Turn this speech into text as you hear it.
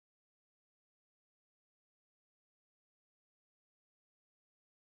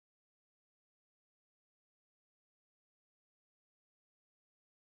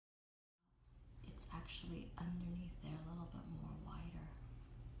actually underneath there a little bit more wider.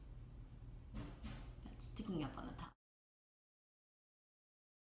 That's sticking up on the top.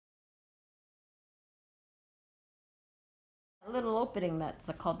 A little opening that's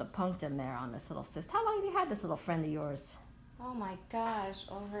called the punctum there on this little cyst. How long have you had this little friend of yours? Oh my gosh,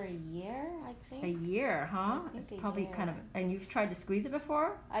 over a year, I think. A year, huh? It's probably kind of, and you've tried to squeeze it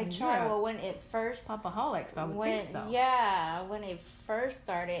before? I tried, well, when it first... Popaholic, so I would think so. Yeah, when it first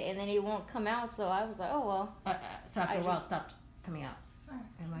started, and then it won't come out, so I was like, oh, well. So after a while it stopped coming out.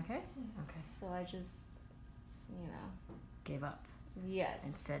 Am I okay? Okay. So I just, you know. Gave up. Yes.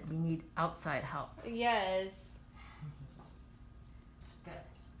 And said, we need outside help. Yes. Good.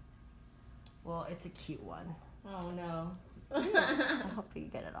 Well, it's a cute one. Oh, no. I hope you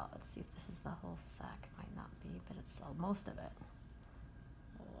get it all. Let's see if this is the whole sack. It might not be, but it's most of it.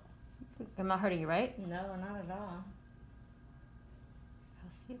 I'm not hurting you, right? No, not at all. Oh,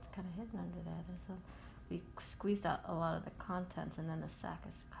 see, it's kind of hidden under there. We squeezed out a lot of the contents, and then the sack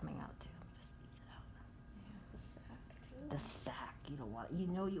is coming out too. Let me just squeeze it out. Yeah, it's the sack too. The sack. You don't want. You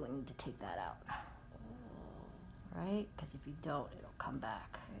know you need to take that out. Oh. Right? Because if you don't, it'll come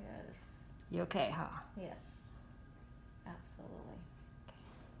back. Yes. You okay, huh? Yes. Absolutely.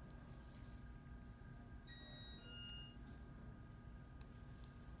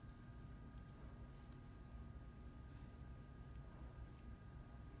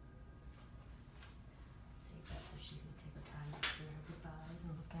 Save that so she can take her time to say her goodbyes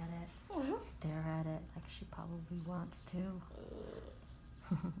and look at it, stare at it like she probably wants to.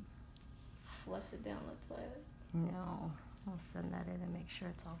 Flush it down the toilet. No, I'll send that in and make sure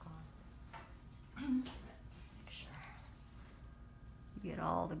it's all gone. Just make sure. You get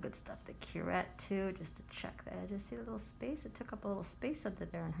all the good stuff. The Curette too, just to check the edges. See the little space? It took up a little space under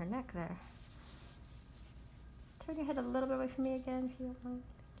there in her neck there. Turn your head a little bit away from me again if you don't mind.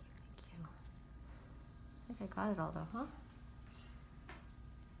 Thank you. I think I got it all though, huh?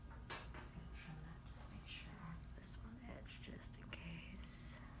 Just gonna trim that, just make sure. This one edge just in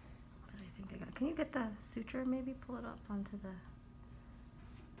case. But I think I got it. Can you get the suture maybe? Pull it up onto the...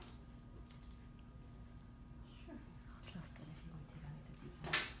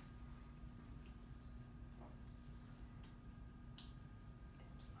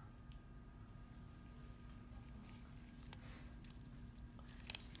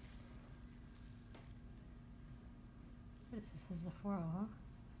 What is this? This is a 4-0, huh?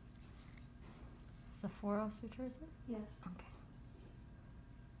 It's a 4-0 suture, is it? Yes. Okay.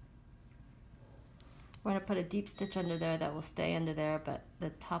 We're going to put a deep stitch under there that will stay under there, but the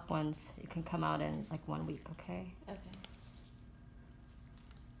top ones, you can come out in like 1 week, okay? Okay.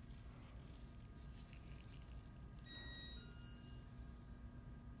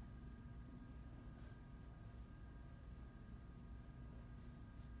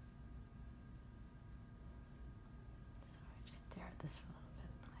 This for a little bit.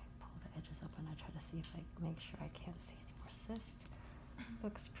 I pull the edges up and I try to see if I make sure I can't see any more cyst.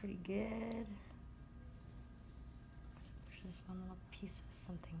 Looks pretty good. There's just one little piece of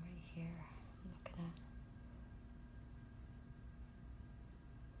something right here I'm looking at.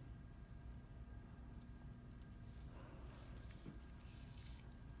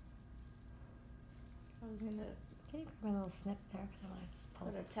 I was gonna. Can you put my little snip there? Because I want to just pull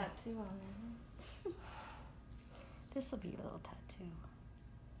put a tattoo on there. This will be your little tattoo.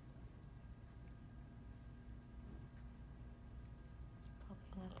 It's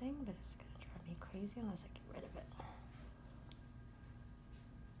probably nothing, but it's going to drive me crazy unless I get rid of it.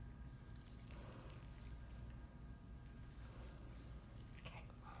 Okay.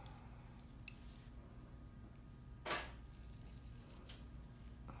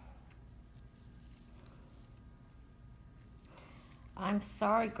 I'm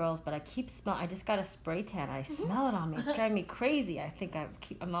sorry, girls, but I keep I just got a spray tan. I smell it on me. It's driving me crazy. I think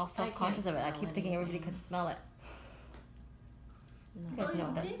I'm all self-conscious of it. I keep thinking everybody could smell it. No. You guys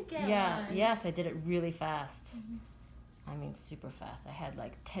know that. Did get Yeah, one. yes, I did it really fast. I mean, super fast. I had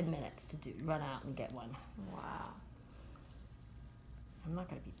like 10 minutes to run out and get one. Wow. I'm not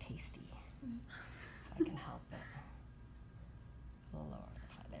gonna be pasty if I can help it. A little lower.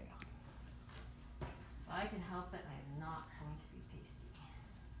 There you go. If I can help it, I am not going to be pasty.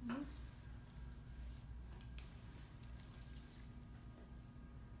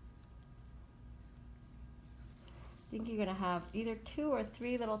 I think you're gonna have either 2 or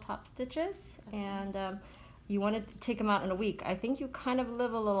 3 little top stitches, and you want to take them out in a week. I think you kind of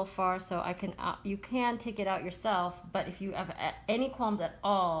live a little far, so you can take it out yourself. But if you have any qualms at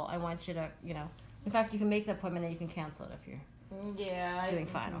all, I want you to, in fact, you can make the appointment and you can cancel it if you're doing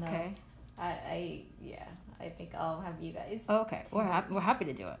fine. Okay. I I think I'll have you guys. Okay, we're happy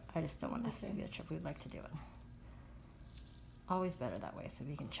to do it. I just don't want us to be a trip. We'd like to do it. Always better that way, so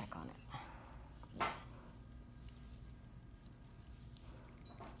we can check on it. Yes.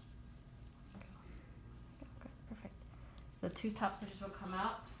 Okay, perfect. The 2 top stitches will come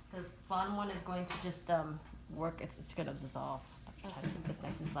out. The bottom one is going to just work. It's going to dissolve. After time. It's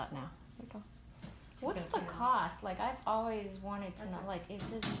nice and flat now. There you go. What's the cost? Like I've always wanted to know. Like it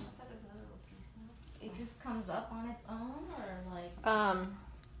just comes up on its own, or like.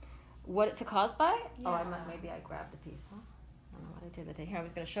 What it's caused by? Yeah. Oh, maybe I grabbed a piece, huh? I don't know what I did with it. Here, I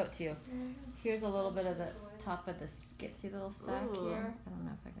was going to show it to you. Here's a little bit of the top of the skin. See the little sac here? I don't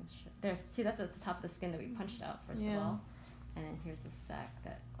know if I can show. There. See, that's at the top of the skin that we punched out first of all. And then here's the sac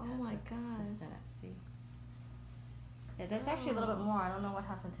that has like cyst in it. See? Yeah, there's actually a little bit more. I don't know what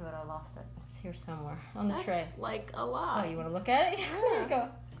happened to it. I lost it. It's here somewhere on the tray. Like a lot. Oh, you want to look at it? Yeah. There you go.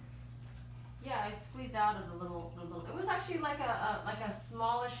 Yeah, I squeezed out of the little. It was actually like a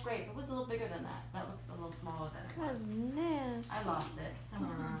smallish grape. It was a little bigger than that. That looks a little smaller than it was. Goodness. I lost it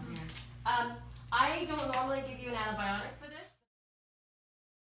somewhere around here. I don't normally give you an antibiotic for this.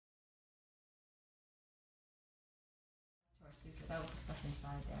 That was the stuff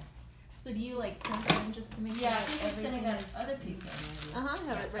inside there. So do you like send it in just to make sure? Yeah, I think I'm sending that other piece in. I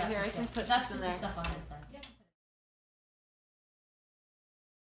have it right here. I can put that's this in just there. the stuff on the inside. Yeah.